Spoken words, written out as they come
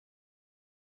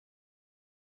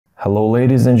Hello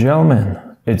ladies and gentlemen,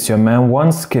 it's your man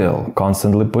One Skill,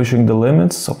 constantly pushing the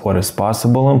limits of what is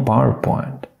possible in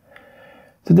PowerPoint.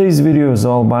 Today's video is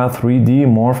all about 3D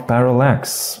Morph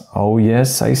Parallax. Oh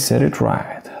yes, I said it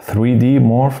right, 3D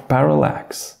Morph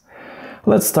Parallax.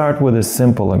 Let's start with a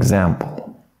simple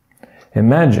example.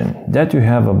 Imagine that you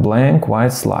have a blank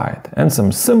white slide and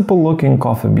some simple looking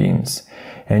coffee beans,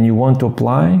 and you want to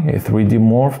apply a 3D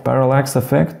Morph Parallax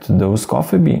effect to those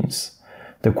coffee beans.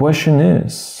 The question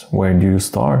is, where do you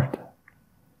start?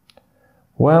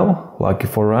 Well, lucky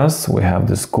for us, we have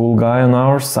this cool guy on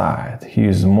our side. He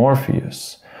is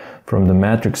Morpheus from the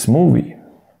Matrix movie.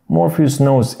 Morpheus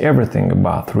knows everything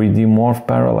about 3D Morph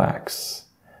Parallax.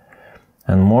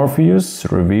 And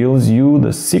Morpheus reveals you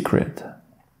the secret.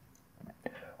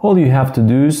 All you have to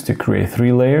do is to create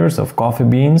 3 layers of coffee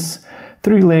beans,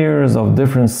 3 layers of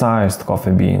different sized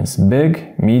coffee beans,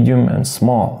 big, medium and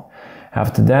small.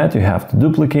 After that, you have to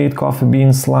duplicate coffee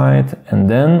bean slide, and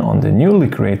then on the newly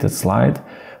created slide,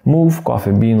 move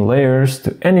coffee bean layers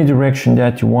to any direction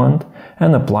that you want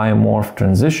and apply a morph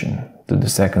transition to the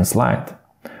second slide.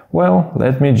 Well,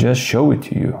 let me just show it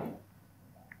to you.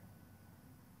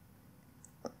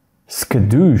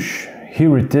 Skadoosh!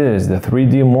 Here it is, the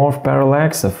 3D Morph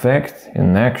Parallax effect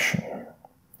in action.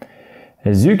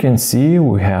 As you can see,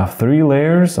 we have 3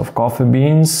 layers of coffee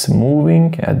beans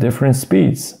moving at different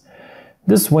speeds.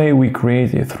 This way we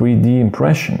create a 3D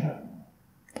impression.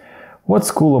 What's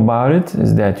cool about it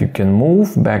is that you can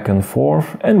move back and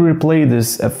forth and replay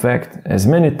this effect as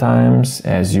many times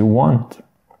as you want.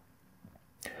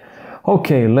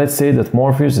 Okay, let's say that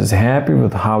Morpheus is happy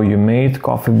with how you made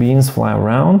coffee beans fly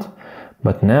around,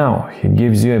 but now he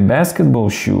gives you a basketball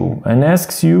shoe and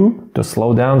asks you to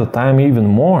slow down the time even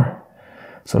more.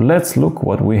 So let's look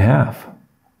what we have.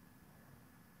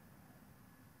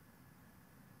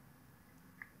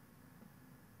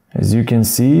 As you can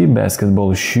see,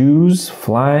 basketball shoes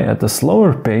fly at a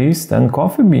slower pace than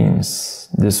coffee beans,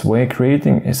 this way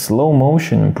creating a slow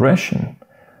motion impression.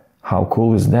 How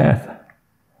cool is that?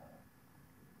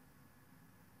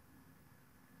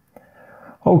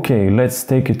 Okay, let's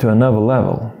take it to another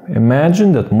level.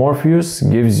 Imagine that Morpheus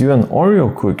gives you an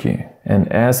Oreo cookie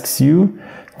and asks you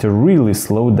to really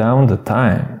slow down the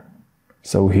time.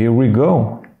 So here we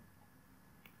go.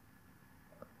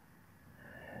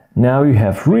 Now you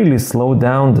have really slowed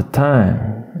down the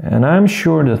time, and I'm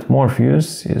sure that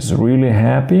Morpheus is really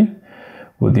happy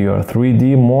with your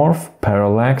 3D Morph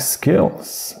Parallax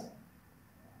skills.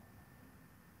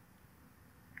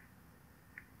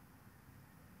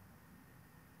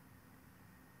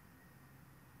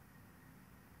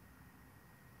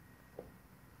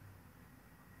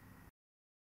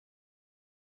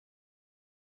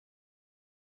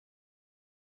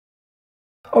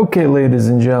 Okay, ladies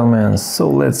and gentlemen, so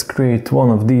let's create one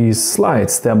of these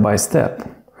slides step by step.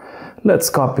 Let's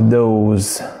copy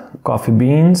those coffee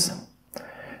beans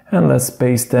and let's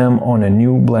paste them on a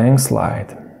new blank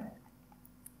slide.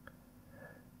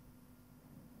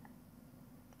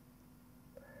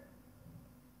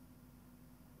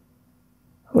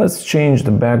 Let's change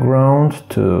the background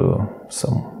to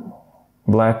some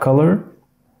black color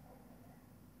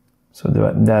so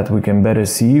that we can better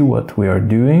see what we are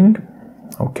doing.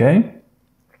 Okay,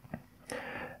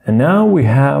 and now we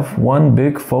have one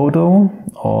big photo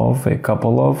of a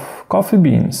couple of coffee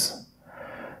beans.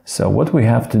 So what we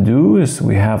have to do is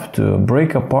we have to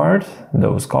break apart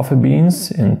those coffee beans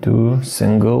into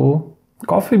single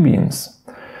coffee beans.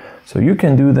 So you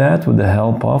can do that with the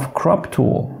help of crop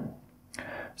tool.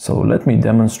 So let me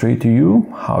demonstrate to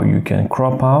you how you can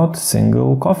crop out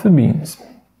single coffee beans.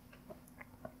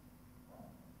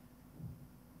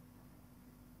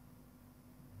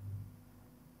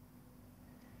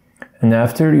 And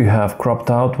after you have cropped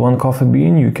out one coffee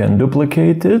bean, you can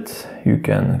duplicate it, you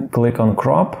can click on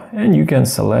crop, and you can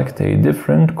select a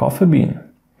different coffee bean.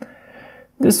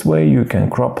 This way you can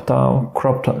crop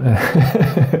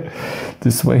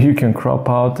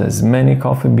out as many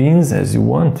coffee beans as you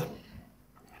want.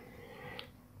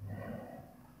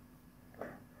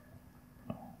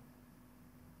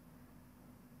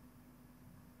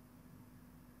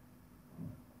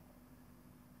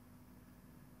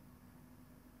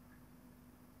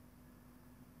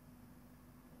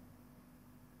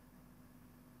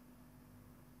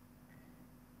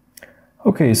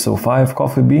 Okay, so 5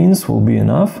 coffee beans will be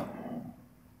enough.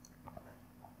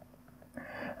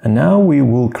 And now we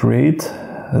will create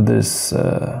this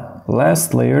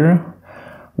last layer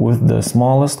with the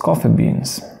smallest coffee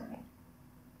beans.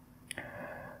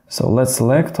 So let's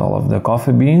select all of the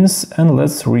coffee beans and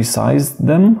let's resize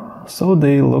them so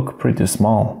they look pretty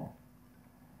small.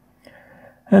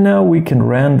 And now we can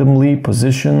randomly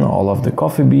position all of the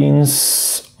coffee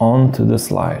beans onto the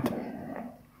slide.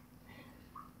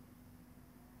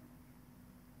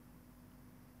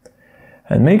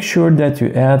 And make sure that you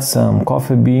add some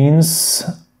coffee beans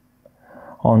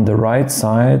on the right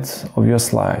side of your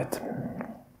slide.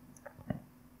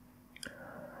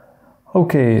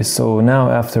 Okay, so now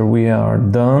after we are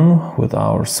done with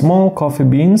our small coffee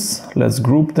beans, let's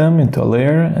group them into a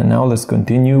layer, and now let's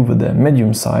continue with the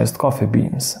medium-sized coffee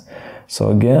beans. So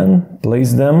again,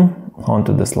 place them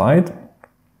onto the slide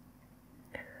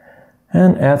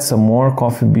and add some more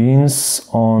coffee beans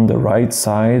on the right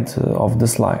side of the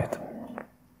slide.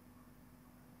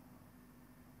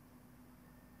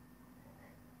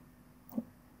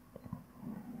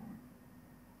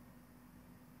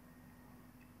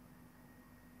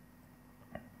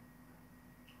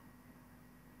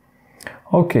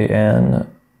 Okay, and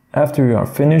after you are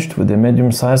finished with the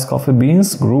medium-sized coffee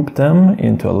beans, group them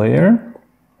into a layer.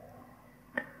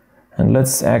 And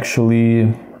let's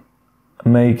actually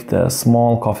make the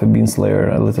small coffee beans layer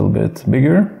a little bit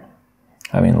bigger,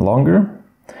 longer.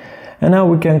 And now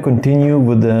we can continue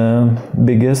with the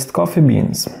biggest coffee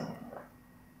beans.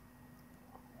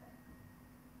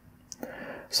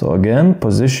 So again,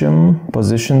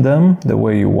 position them the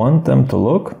way you want them to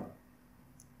look.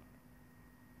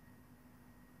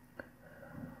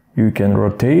 You can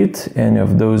rotate any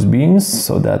of those beans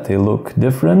so that they look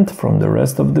different from the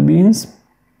rest of the beans.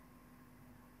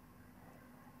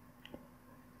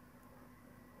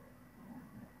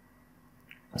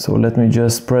 So let me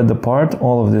just spread apart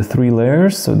all of the 3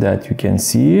 layers so that you can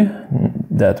see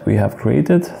that we have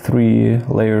created 3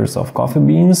 layers of coffee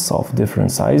beans of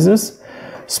different sizes: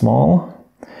 small,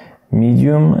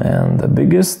 medium, and the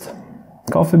biggest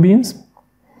coffee beans.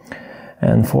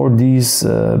 And for these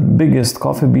biggest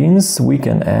coffee beans, we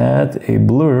can add a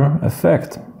blur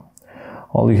effect.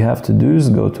 All you have to do is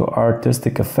go to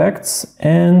Artistic Effects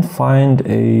and find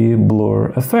a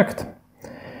blur effect.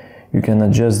 You can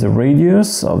adjust the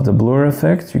radius of the blur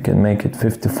effect. You can make it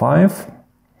 55,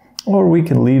 or we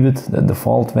can leave it the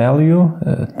default value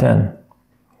 10.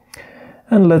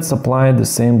 And let's apply the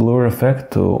same blur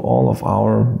effect to all of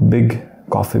our big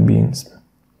coffee beans.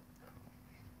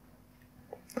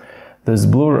 This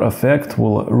blur effect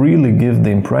will really give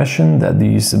the impression that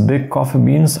these big coffee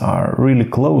beans are really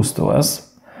close to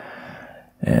us,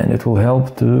 and it will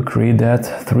help to create that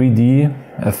 3D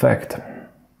effect.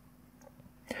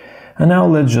 And now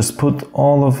let's just put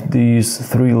all of these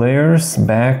 3 layers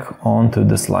back onto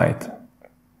the slide.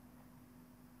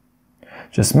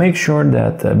 Just make sure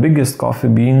that the biggest coffee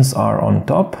beans are on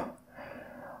top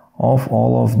of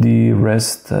all of the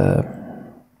rest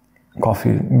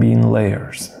coffee bean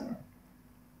layers.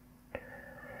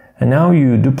 And now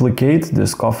you duplicate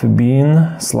this coffee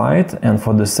bean slide, and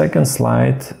for the second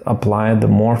slide apply the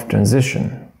morph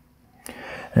transition.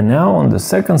 And now on the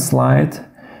second slide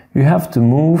you have to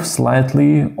move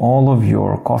slightly all of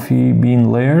your coffee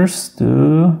bean layers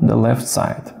to the left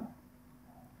side.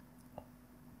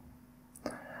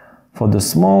 For the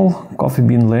small coffee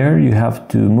bean layer you have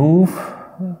to move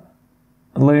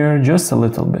the layer just a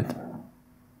little bit.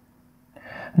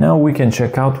 Now we can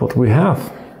check out what we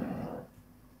have.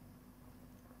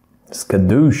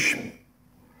 Skadoosh!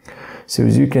 So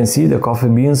as you can see, the coffee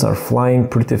beans are flying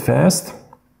pretty fast.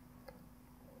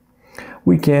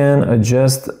 We can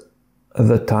adjust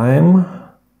the time,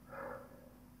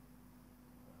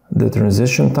 the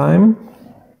transition time.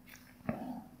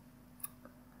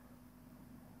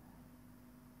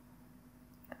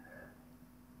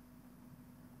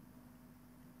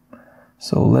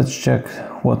 So let's check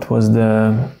what was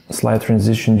the slide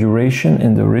transition duration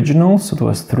in the original. So it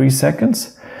was 3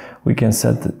 seconds. We can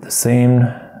set the same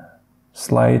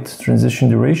slide transition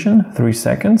duration, 3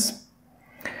 seconds.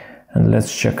 And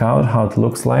let's check out how it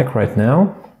looks like right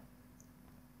now.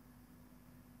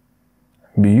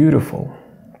 Beautiful.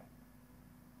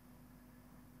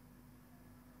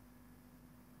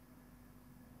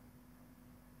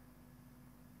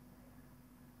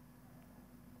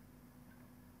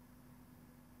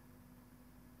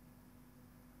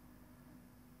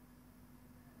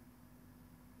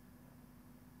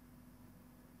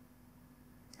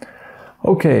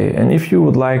 Okay, and if you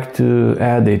would like to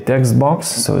add a text box,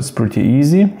 so it's pretty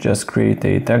easy, just create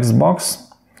a text box,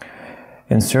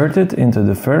 insert it into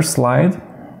the first slide,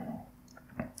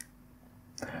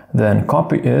 then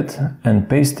copy it and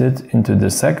paste it into the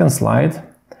second slide,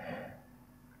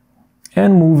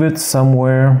 and move it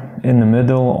somewhere in the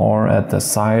middle or at the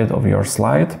side of your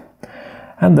slide,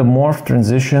 and the morph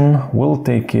transition will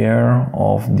take care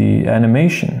of the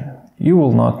animation. You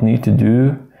will not need to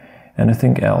do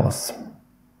anything else.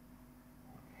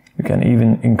 You can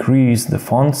even increase the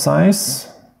font size.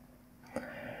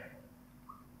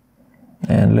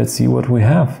 And let's see what we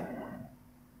have.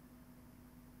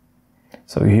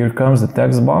 So here comes the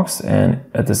text box, and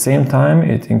at the same time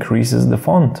it increases the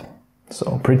font.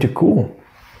 So pretty cool.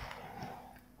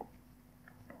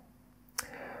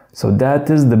 So that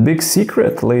is the big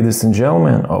secret, ladies and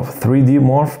gentlemen, of 3D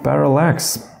Morph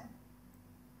Parallax.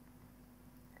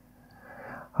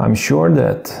 I'm sure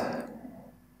that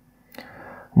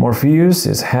Morpheus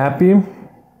is happy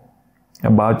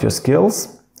about your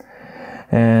skills,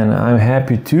 and I'm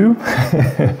happy too.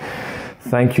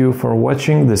 Thank you for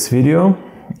watching this video.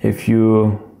 If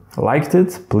you liked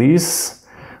it, please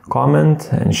comment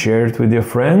and share it with your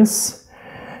friends.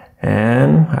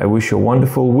 And I wish you a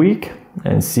wonderful week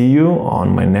and see you on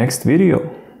my next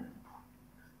video.